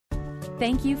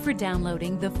Thank you for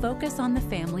downloading the Focus on the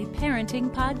Family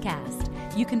Parenting Podcast.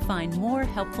 You can find more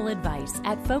helpful advice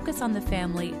at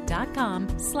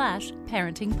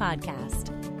focusonthefamily.com/parenting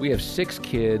podcast. We have 6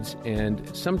 kids, and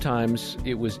sometimes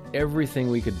it was everything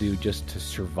we could do just to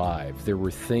survive. There were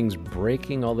things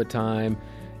breaking all the time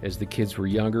as the kids were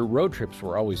younger. Road trips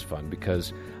were always fun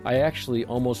because I actually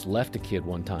almost left a kid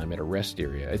one time at a rest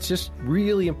area. It's just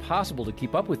really impossible to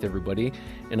keep up with everybody,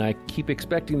 and I keep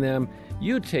expecting them,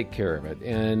 you take care of it.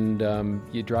 And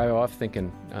you drive off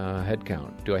thinking, head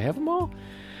count. Do I have them all?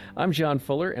 I'm John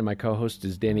Fuller, and my co-host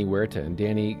is Danny Huerta. And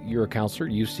Danny, you're a counselor.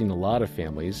 You've seen a lot of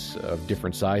families of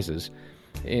different sizes.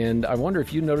 And I wonder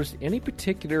if you noticed any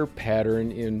particular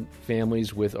pattern in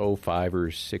families with 5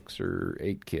 or 6 or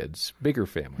 8 kids, bigger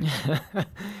families.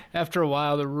 After a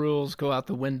while, the rules go out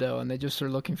the window, and they just are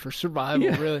looking for survival,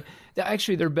 really.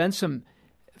 Actually, there have been some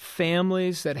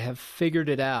families that have figured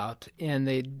it out, and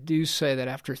they do say that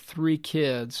after 3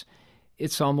 kids,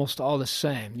 it's almost all the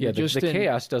same. Yeah, the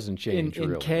chaos doesn't change,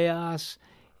 in really. chaos,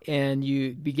 and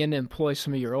you begin to employ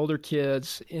some of your older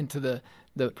kids into the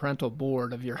parental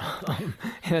board of your home.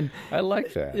 And I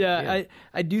like that. Yeah,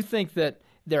 I do think that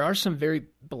there are some very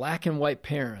black and white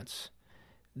parents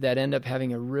that end up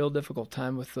having a real difficult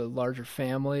time with the larger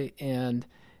family, and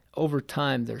over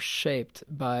time they're shaped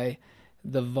by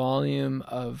the volume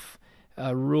of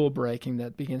rule breaking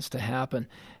that begins to happen.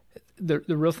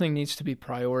 The real thing needs to be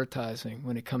prioritizing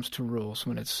when it comes to rules,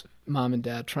 when it's mom and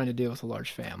dad trying to deal with a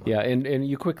large family. Yeah, and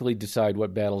you quickly decide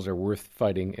what battles are worth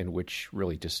fighting and which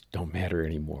really just don't matter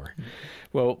anymore. Mm-hmm.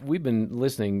 Well, we've been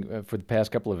listening for the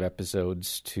past couple of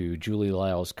episodes to Julie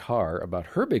Lyles Carr about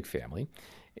her big family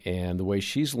and the way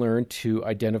she's learned to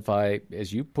identify,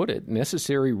 as you put it,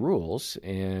 necessary rules.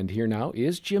 And here now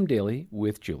is Jim Daly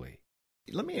with Julie.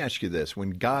 Let me ask you this.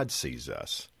 When God sees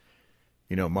us,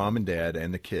 mom and dad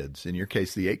and the kids, in your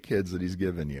case, the 8 kids that he's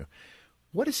given you,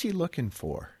 what is he looking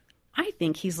for? I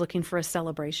think he's looking for a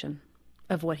celebration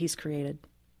of what he's created.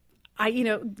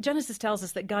 Genesis tells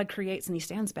us that God creates and he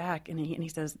stands back and he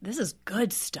says, this is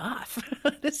good stuff.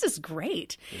 This is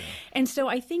great. Yeah. And so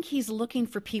I think he's looking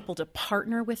for people to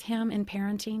partner with him in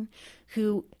parenting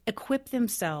who equip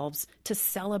themselves to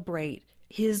celebrate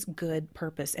his good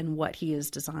purpose and what he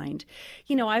has designed.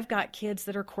 I've got kids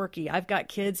that are quirky. I've got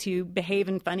kids who behave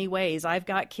in funny ways. I've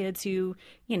got kids who,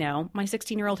 my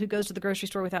 16-year-old who goes to the grocery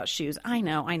store without shoes. I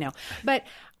know. But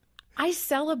I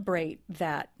celebrate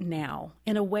that now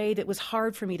in a way that was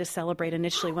hard for me to celebrate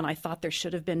initially when I thought there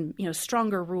should have been,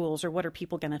 stronger rules or what are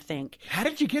people going to think. How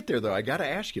did you get there, though? I got to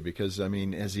ask you because,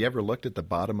 has he ever looked at the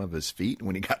bottom of his feet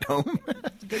when he got home?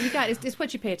 It's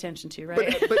what you pay attention to,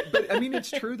 right? But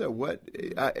it's true, though.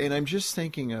 And I'm just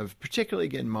thinking of, particularly,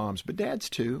 again, moms, but dads,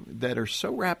 too, that are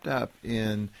so wrapped up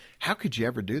in how could you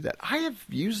ever do that? I have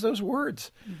used those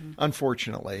words,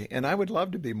 unfortunately, and I would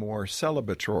love to be more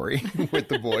celebratory with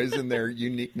the boys and their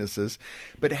uniquenesses.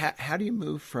 But how do you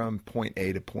move from point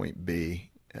A to point B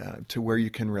to where you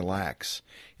can relax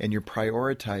and you're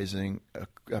prioritizing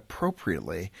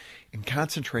appropriately and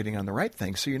concentrating on the right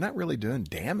things so you're not really doing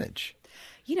damage?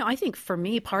 I think for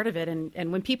me, part of it,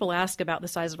 and when people ask about the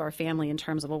size of our family in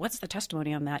terms of, well, what's the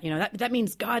testimony on that? That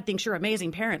means God thinks you're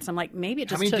amazing parents. I'm like, maybe it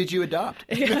just How many did you adopt?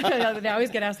 I always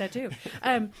get asked that too.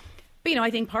 But,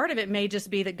 I think part of it may just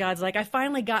be that God's like, I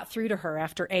finally got through to her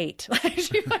after 8.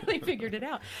 She finally figured it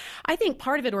out. I think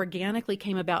part of it organically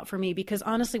came about for me because,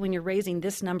 honestly, when you're raising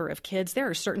this number of kids, there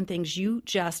are certain things you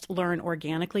just learn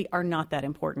organically are not that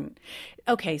important.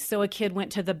 Okay, so a kid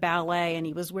went to the ballet and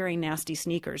he was wearing nasty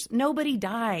sneakers. Nobody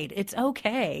died. It's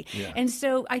okay. Yeah. And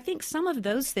so I think some of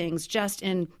those things just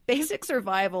in basic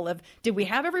survival of, did we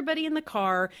have everybody in the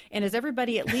car and is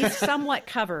everybody at least somewhat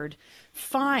covered?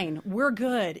 Fine, we're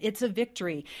good. It's a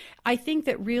victory. I think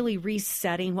that really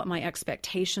resetting what my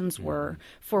expectations were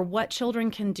for what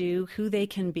children can do, who they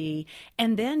can be,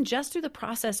 and then just through the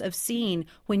process of seeing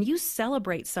when you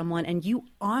celebrate someone and you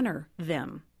honor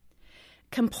them,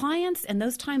 compliance and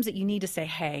those times that you need to say,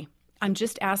 hey, I'm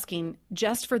just asking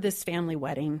just for this family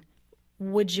wedding,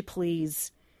 would you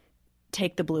please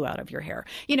take the blue out of your hair?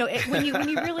 When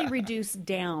you really reduce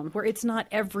down where it's not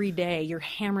every day you're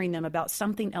hammering them about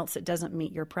something else that doesn't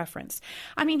meet your preference.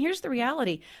 Here's the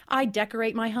reality. I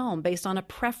decorate my home based on a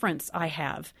preference I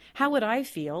have. How would I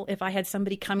feel if I had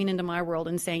somebody coming into my world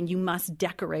and saying, you must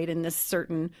decorate in this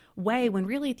certain way, when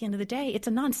really at the end of the day, it's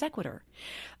a non sequitur?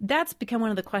 That's become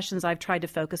one of the questions I've tried to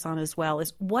focus on as well,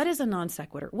 is what is a non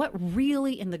sequitur? What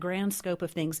really in the grand scope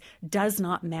of things does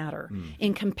not matter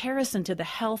in comparison to the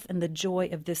health and the joy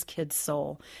of this kid's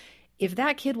soul? If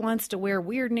that kid wants to wear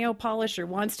weird nail polish or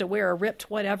wants to wear a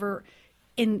ripped whatever,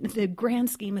 in the grand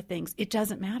scheme of things, it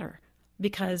doesn't matter.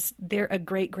 because they're a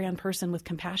great grand person with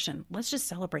compassion. Let's just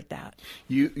celebrate that.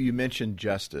 You mentioned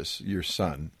Justice, your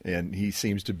son, and he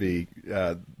seems to be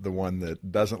the one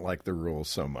that doesn't like the rules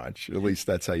so much. At least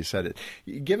that's how you said it.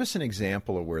 Give us an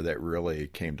example of where that really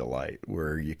came to light,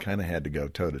 where you kind of had to go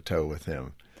toe-to-toe with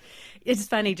him. It's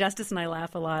funny. Justice and I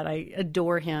laugh a lot. I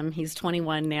adore him. He's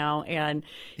 21 now, and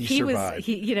he survived.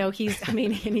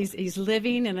 He's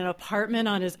living in an apartment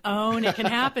on his own. It can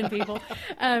happen, people.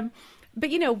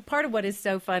 But, part of what is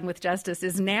so fun with Justice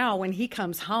is now when he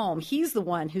comes home, he's the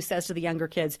one who says to the younger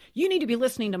kids, you need to be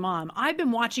listening to Mom. I've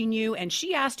been watching you, and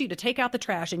she asked you to take out the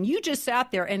trash, and you just sat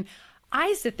there. And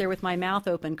I sit there with my mouth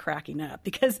open cracking up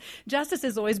because Justice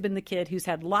has always been the kid who's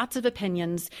had lots of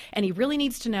opinions, and he really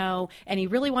needs to know, and he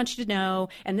really wants you to know,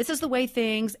 and this is the way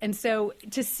things. And so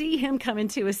to see him come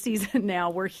into a season now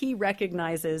where he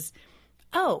recognizes,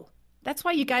 oh, that's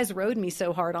why you guys rode me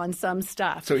so hard on some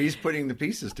stuff. So he's putting the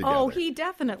pieces together. Oh, he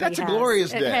definitely That's has. a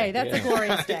glorious day. Hey, that's a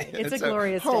glorious day. It's a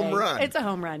glorious home day. run. It's a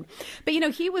home run. But,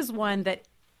 he was one that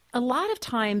a lot of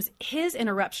times his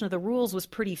interruption of the rules was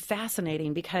pretty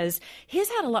fascinating because his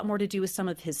had a lot more to do with some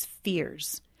of his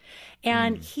fears.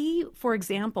 And he, for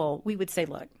example, we would say,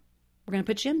 look, we're going to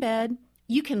put you in bed.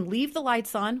 You can leave the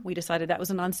lights on. We decided that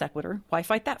was a non sequitur. Why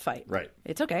fight that fight? Right.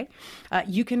 It's okay.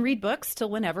 You can read books till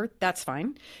whenever. That's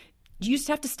fine. You just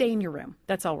have to stay in your room.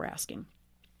 That's all we're asking.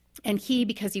 And he,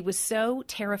 because he was so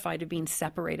terrified of being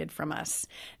separated from us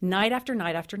night after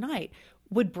night after night,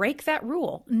 would break that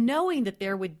rule, knowing that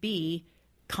there would be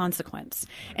consequence.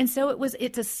 And so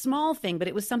it's a small thing, but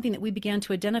it was something that we began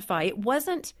to identify. It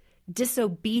wasn't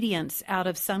disobedience out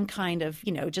of some kind of,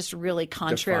 just really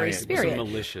contrary Defiant. spirit. It wasn't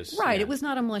malicious. Right. Yeah. It was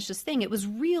not a malicious thing. It was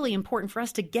really important for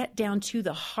us to get down to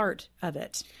the heart of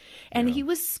it. And he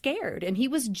was scared, and he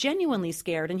was genuinely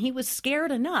scared, and he was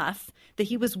scared enough that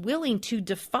he was willing to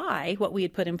defy what we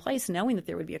had put in place, knowing that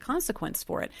there would be a consequence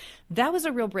for it. That was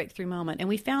a real breakthrough moment. And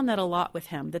we found that a lot with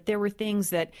him, that there were things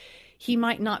that he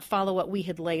might not follow what we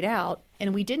had laid out,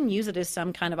 and we didn't use it as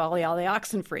some kind of ollie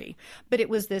oxen free. But it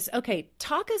was this, okay,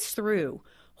 talk us through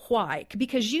why.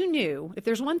 Because you knew, if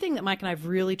there's one thing that Mike and I have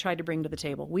really tried to bring to the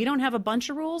table, we don't have a bunch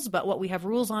of rules, but what we have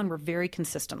rules on, we're very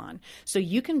consistent on. So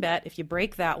you can bet if you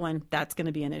break that one, that's going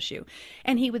to be an issue.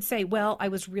 And he would say, well, I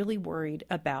was really worried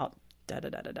about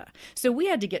da-da-da-da-da. So we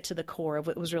had to get to the core of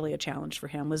what was really a challenge for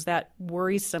him, was that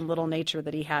worrisome little nature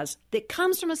that he has that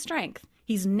comes from a strength.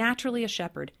 He's naturally a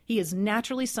shepherd. He is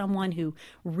naturally someone who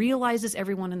realizes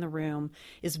everyone in the room,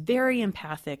 is very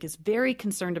empathic, is very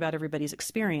concerned about everybody's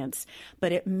experience,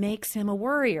 but it makes him a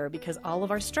worrier because all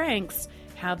of our strengths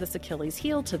have this Achilles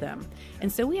heel to them.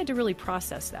 And so we had to really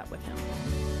process that with him.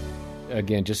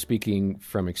 Again, just speaking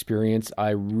from experience,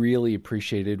 I really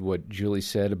appreciated what Julie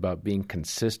said about being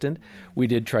consistent. We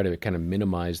did try to kind of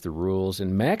minimize the rules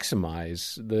and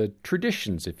maximize the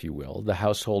traditions, if you will, the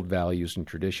household values and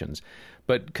traditions.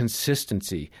 But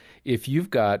consistency, if you've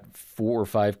got 4 or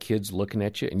 5 kids looking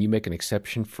at you and you make an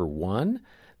exception for one,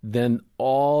 then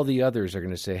all the others are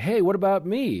going to say, hey, what about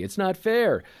me? It's not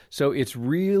fair. So it's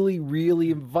really,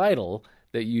 really vital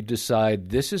that you decide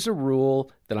this is a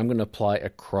rule that I'm going to apply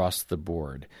across the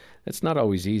board. That's not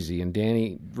always easy. And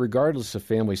Danny, regardless of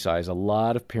family size, a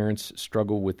lot of parents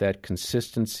struggle with that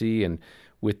consistency and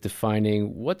with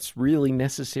defining what's really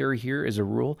necessary here as a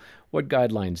rule. What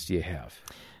guidelines do you have?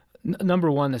 Number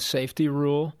one, the safety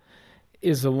rule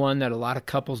is the one that a lot of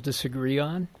couples disagree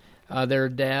on. There are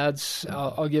dads,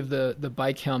 I'll give the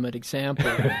bike helmet example.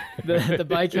 The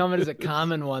bike helmet is a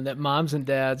common one that moms and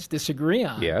dads disagree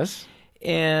on. Yes.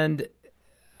 And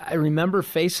I remember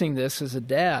facing this as a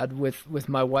dad with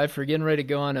my wife. We're getting ready to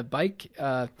go on a bike,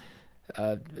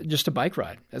 just a bike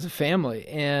ride as a family.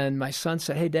 And my son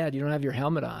said, hey, Dad, you don't have your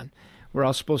helmet on. We're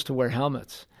all supposed to wear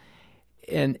helmets.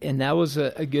 And that was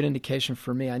a good indication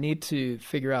for me. I need to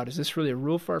figure out, is this really a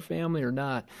rule for our family or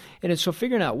not? And so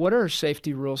figuring out what are our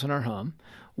safety rules in our home,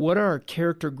 what are our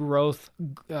character growth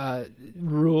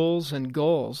rules and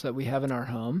goals that we have in our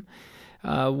home,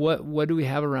 what do we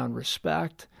have around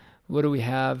respect, what do we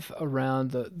have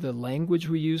around the language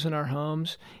we use in our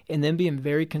homes, and then being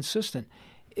very consistent.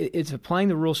 It's applying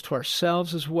the rules to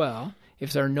ourselves as well.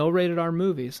 If there are no rated R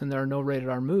movies, then there are no rated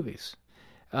R movies.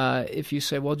 If you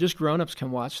say, well, just grown-ups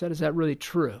can watch that, is that really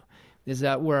true? Is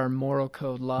that where our moral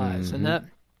code lies? Mm-hmm.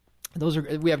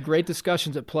 And we have great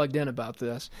discussions at Plugged In about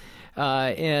this.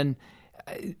 And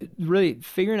really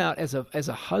figuring out as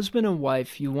a husband and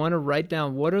wife, you want to write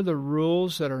down what are the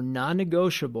rules that are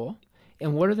non-negotiable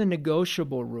and what are the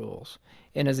negotiable rules.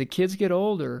 And as the kids get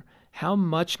older, how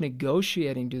much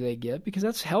negotiating do they get? Because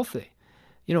that's healthy.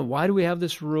 Why do we have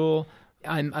this rule?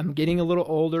 I'm getting a little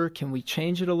older. Can we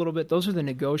change it a little bit? Those are the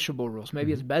negotiable rules.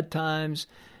 Maybe it's bedtimes,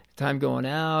 time going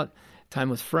out, time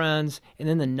with friends. And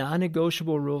then the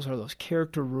non-negotiable rules are those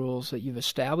character rules that you've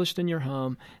established in your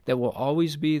home that will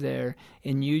always be there,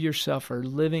 and you yourself are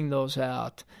living those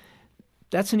out.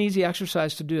 That's an easy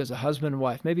exercise to do as a husband and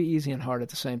wife, maybe easy and hard at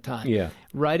the same time. Yeah.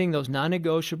 Writing those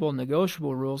non-negotiable,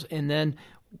 negotiable rules, and then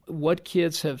what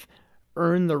kids have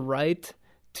earned the right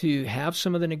to have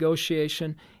some of the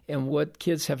negotiation and what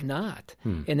kids have not.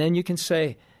 And then you can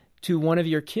say to one of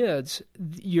your kids,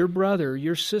 your brother,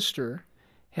 your sister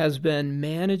has been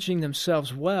managing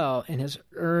themselves well and has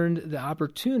earned the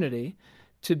opportunity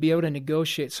to be able to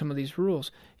negotiate some of these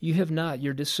rules. You have not.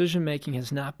 Your decision-making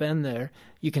has not been there.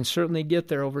 You can certainly get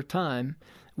there over time.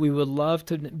 We would love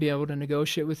to be able to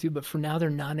negotiate with you, but for now, they're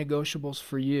non-negotiables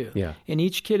for you. Yeah. And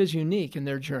each kid is unique in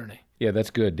their journey. Yeah,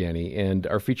 that's good, Danny. And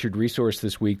our featured resource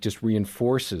this week just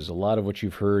reinforces a lot of what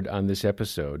you've heard on this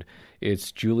episode.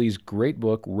 It's Julie's great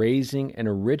book, Raising an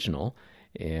Original.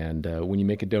 And when you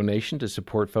make a donation to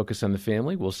support Focus on the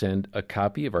Family, we'll send a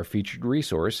copy of our featured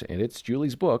resource, and it's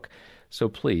Julie's book. So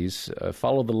please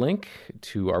follow the link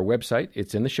to our website.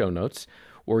 It's in the show notes,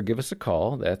 or give us a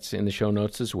call. That's in the show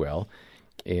notes as well.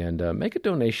 And make a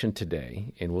donation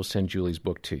today, and we'll send Julie's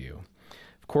book to you.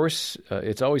 Of course,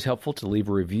 it's always helpful to leave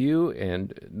a review,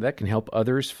 and that can help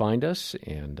others find us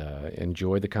and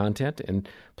enjoy the content. And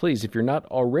please, if you're not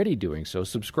already doing so,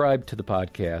 subscribe to the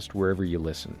podcast wherever you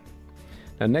listen.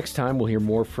 Now, next time, we'll hear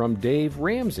more from Dave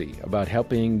Ramsey about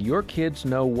helping your kids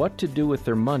know what to do with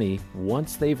their money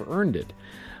once they've earned it.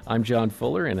 I'm John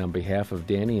Fuller, and on behalf of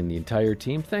Danny and the entire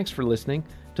team, thanks for listening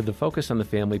to the Focus on the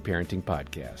Family Parenting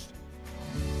Podcast.